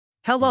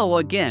Hello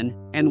again,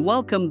 and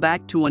welcome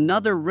back to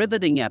another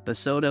riveting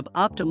episode of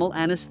Optimal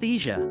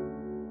Anesthesia.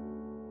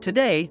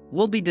 Today,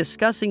 we'll be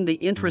discussing the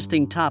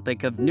interesting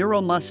topic of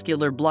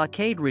neuromuscular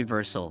blockade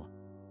reversal.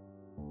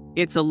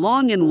 It's a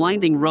long and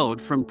winding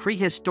road from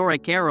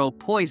prehistoric arrow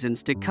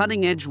poisons to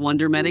cutting-edge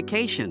wonder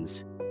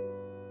medications.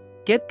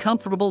 Get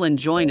comfortable and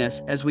join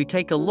us as we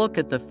take a look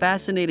at the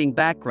fascinating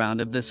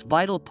background of this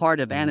vital part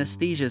of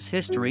anesthesia's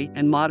history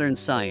and modern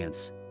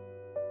science.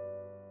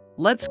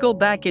 Let's go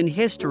back in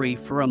history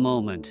for a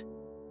moment.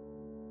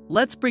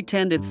 Let's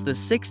pretend it's the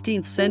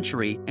 16th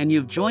century and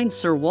you've joined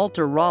Sir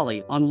Walter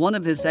Raleigh on one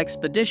of his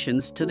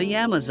expeditions to the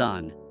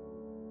Amazon.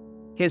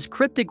 His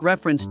cryptic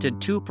reference to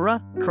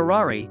tupra,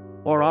 curare,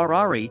 or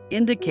arari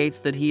indicates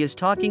that he is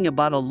talking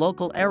about a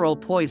local arrow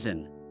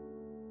poison.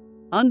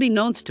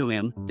 Unbeknownst to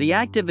him, the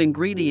active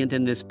ingredient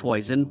in this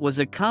poison was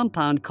a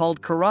compound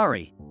called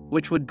curare,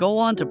 which would go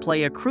on to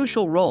play a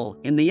crucial role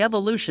in the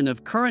evolution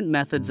of current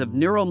methods of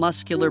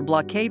neuromuscular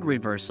blockade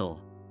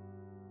reversal.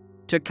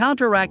 To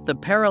counteract the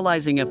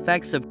paralyzing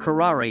effects of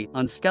curare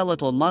on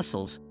skeletal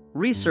muscles,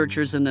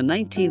 researchers in the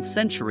 19th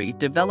century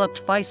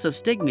developed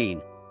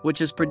physostigmine,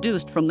 which is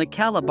produced from the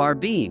calabar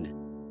bean.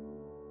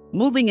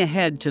 Moving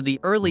ahead to the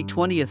early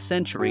 20th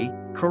century,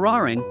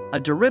 curarin, a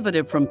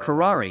derivative from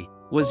curare,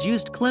 was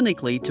used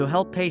clinically to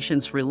help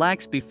patients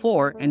relax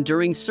before and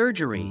during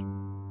surgery.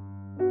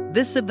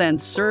 This event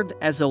served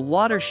as a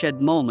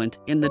watershed moment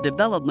in the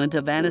development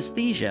of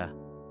anesthesia.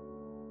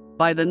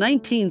 By the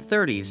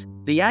 1930s,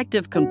 the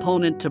active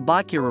component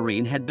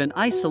tobacurarine had been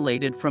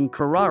isolated from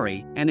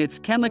curare and its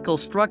chemical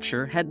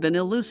structure had been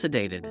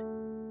elucidated.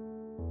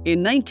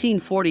 In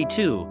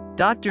 1942,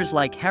 doctors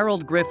like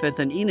Harold Griffith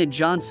and Enid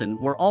Johnson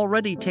were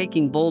already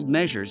taking bold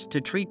measures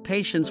to treat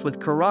patients with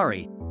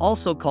curare,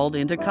 also called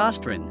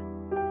intacostrin.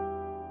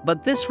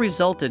 But this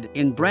resulted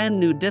in brand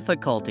new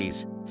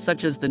difficulties,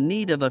 such as the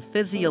need of a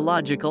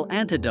physiological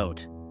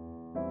antidote.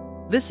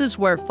 This is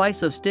where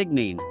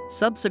physostigmine,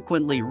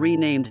 subsequently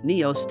renamed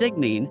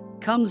neostigmine,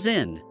 comes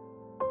in.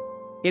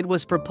 It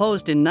was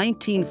proposed in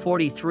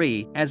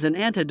 1943 as an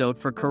antidote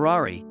for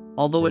curare,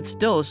 although its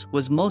dose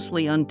was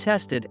mostly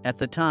untested at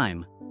the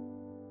time.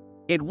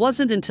 It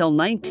wasn't until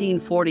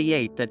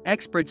 1948 that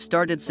experts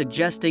started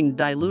suggesting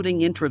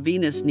diluting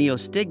intravenous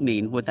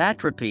neostigmine with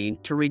atropine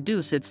to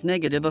reduce its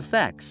negative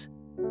effects.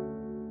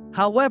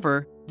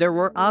 However, there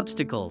were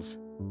obstacles.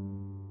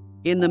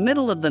 In the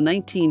middle of the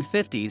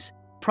 1950s,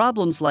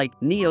 problems like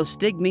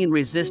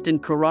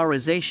neostigmine-resistant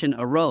curarization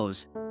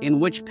arose, in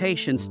which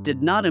patients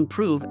did not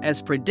improve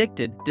as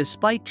predicted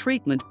despite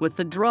treatment with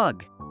the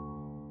drug.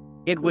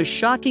 It was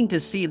shocking to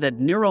see that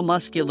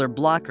neuromuscular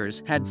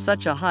blockers had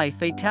such a high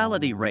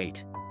fatality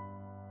rate.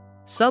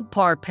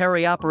 Subpar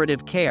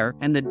perioperative care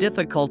and the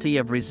difficulty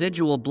of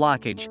residual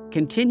blockage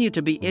continue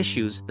to be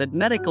issues that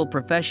medical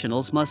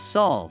professionals must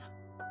solve.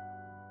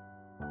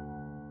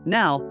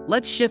 Now,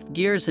 let's shift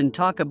gears and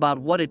talk about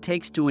what it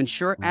takes to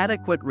ensure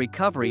adequate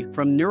recovery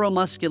from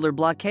neuromuscular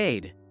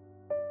blockade.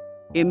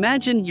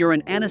 Imagine you're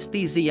an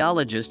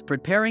anesthesiologist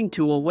preparing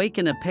to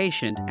awaken a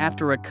patient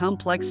after a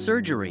complex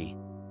surgery.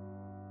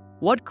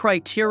 What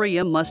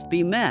criteria must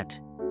be met?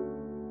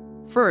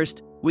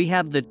 First, we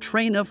have the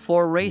train of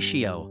 4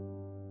 ratio.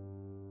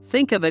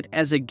 Think of it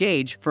as a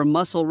gauge for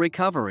muscle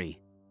recovery.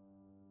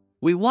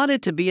 We want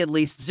it to be at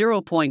least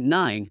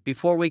 0.9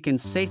 before we can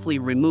safely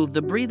remove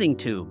the breathing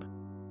tube.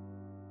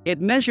 It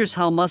measures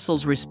how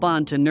muscles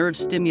respond to nerve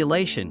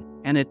stimulation,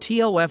 and a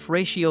TOF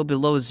ratio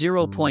below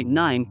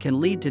 0.9 can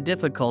lead to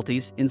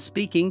difficulties in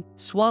speaking,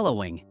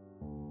 swallowing.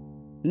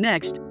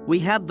 Next, we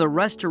have the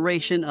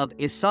restoration of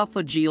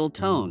esophageal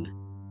tone.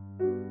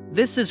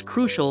 This is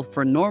crucial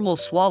for normal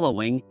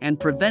swallowing and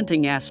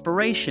preventing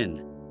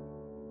aspiration.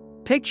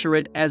 Picture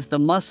it as the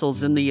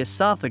muscles in the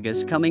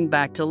esophagus coming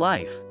back to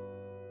life.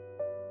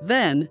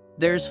 Then,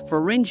 there's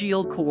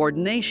pharyngeal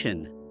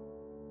coordination.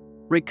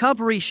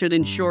 Recovery should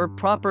ensure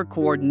proper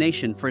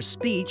coordination for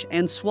speech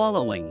and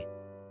swallowing.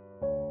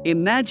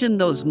 Imagine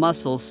those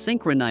muscles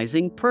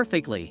synchronizing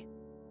perfectly.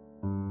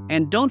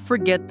 And don't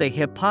forget the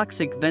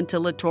hypoxic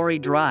ventilatory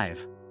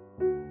drive.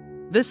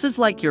 This is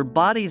like your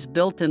body's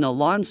built-in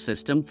alarm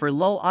system for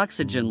low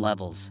oxygen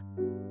levels.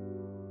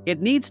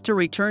 It needs to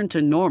return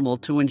to normal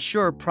to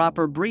ensure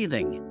proper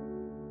breathing.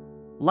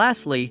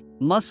 Lastly,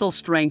 muscle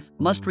strength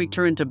must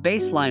return to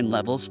baseline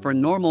levels for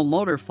normal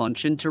motor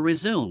function to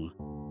resume.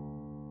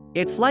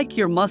 It's like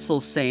your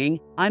muscles saying,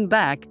 "I'm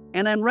back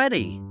and I'm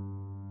ready."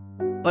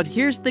 But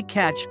here's the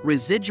catch: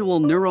 residual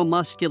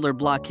neuromuscular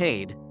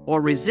blockade, or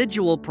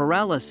residual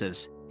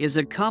paralysis, is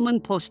a common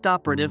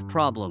postoperative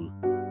problem.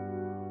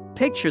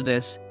 Picture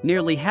this: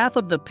 nearly half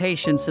of the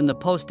patients in the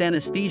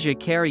post-anesthesia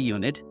care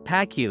unit,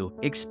 PACU,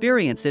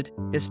 experience it,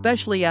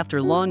 especially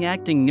after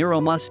long-acting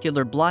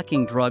neuromuscular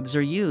blocking drugs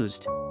are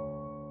used.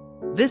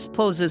 This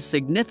poses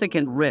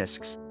significant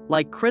risks,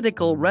 like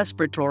critical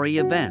respiratory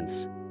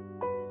events.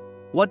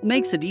 What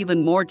makes it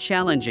even more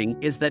challenging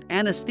is that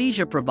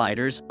anesthesia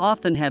providers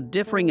often have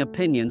differing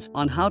opinions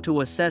on how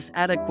to assess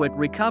adequate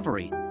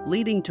recovery,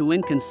 leading to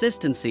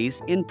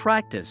inconsistencies in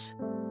practice.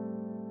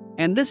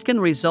 And this can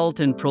result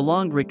in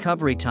prolonged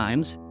recovery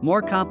times,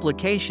 more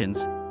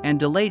complications, and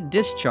delayed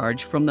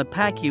discharge from the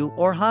PACU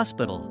or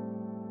hospital.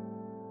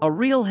 A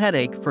real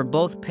headache for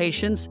both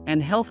patients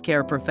and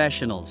healthcare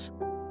professionals.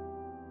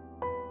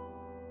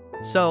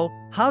 So,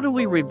 how do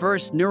we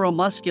reverse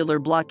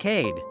neuromuscular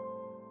blockade?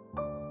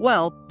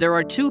 Well, there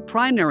are two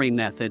primary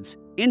methods.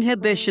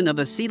 Inhibition of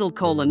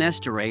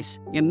acetylcholinesterase.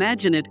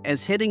 Imagine it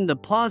as hitting the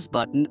pause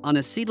button on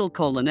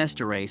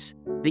acetylcholinesterase,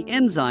 the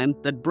enzyme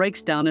that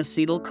breaks down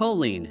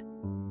acetylcholine.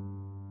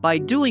 By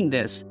doing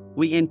this,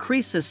 we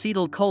increase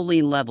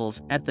acetylcholine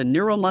levels at the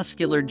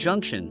neuromuscular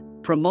junction,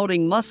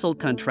 promoting muscle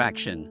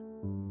contraction.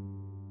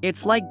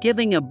 It's like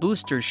giving a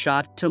booster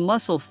shot to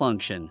muscle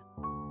function.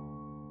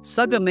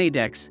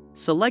 Sugammadex,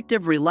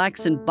 selective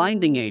relaxant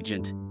binding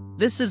agent.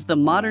 This is the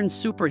modern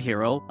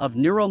superhero of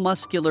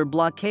neuromuscular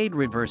blockade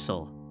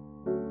reversal.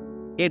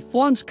 It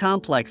forms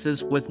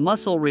complexes with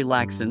muscle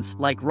relaxants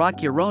like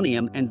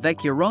rocuronium and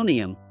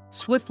vecuronium,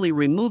 swiftly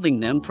removing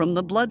them from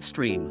the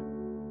bloodstream.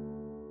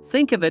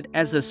 Think of it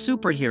as a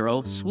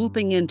superhero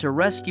swooping in to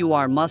rescue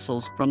our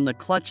muscles from the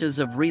clutches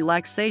of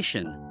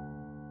relaxation.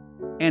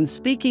 And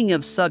speaking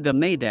of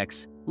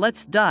Sugammadex,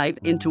 let's dive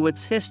into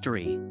its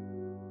history.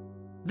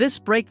 This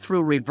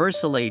breakthrough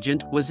reversal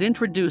agent was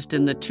introduced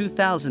in the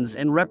 2000s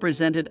and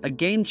represented a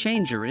game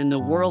changer in the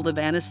world of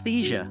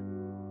anesthesia.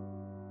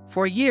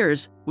 For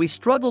years, we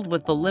struggled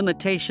with the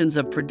limitations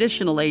of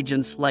traditional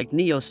agents like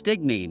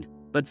neostigmine,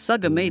 but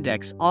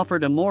Sugammadex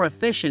offered a more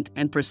efficient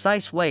and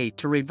precise way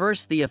to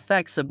reverse the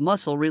effects of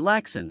muscle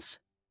relaxants.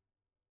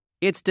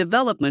 Its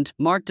development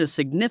marked a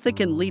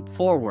significant leap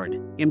forward,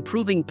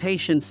 improving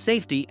patient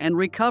safety and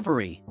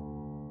recovery.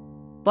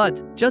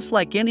 But, just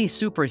like any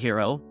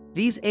superhero,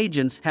 these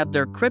agents have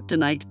their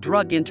kryptonite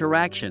drug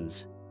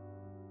interactions.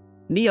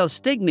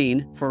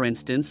 Neostigmine, for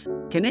instance,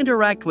 can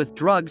interact with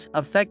drugs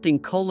affecting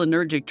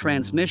cholinergic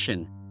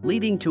transmission,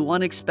 leading to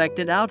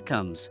unexpected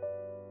outcomes.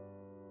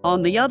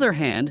 On the other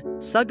hand,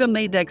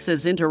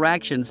 Sugammadex's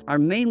interactions are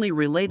mainly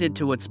related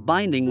to its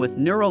binding with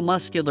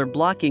neuromuscular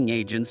blocking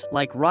agents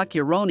like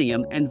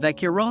rocuronium and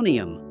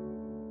vecuronium.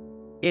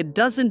 It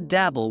doesn't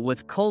dabble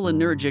with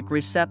cholinergic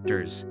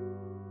receptors.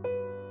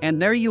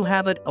 And there you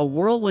have it, a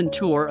whirlwind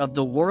tour of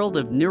the world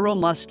of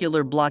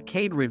neuromuscular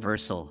blockade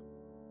reversal.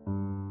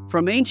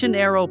 From ancient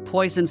arrow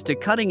poisons to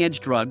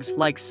cutting-edge drugs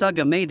like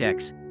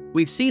Sugammadex,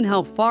 we've seen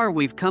how far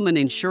we've come in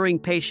ensuring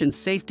patient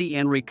safety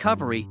and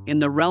recovery in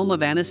the realm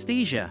of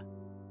anesthesia.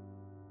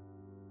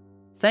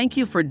 Thank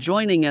you for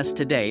joining us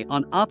today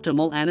on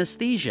Optimal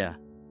Anesthesia.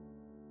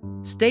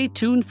 Stay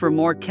tuned for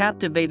more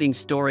captivating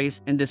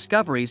stories and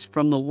discoveries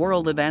from the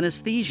world of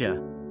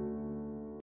anesthesia.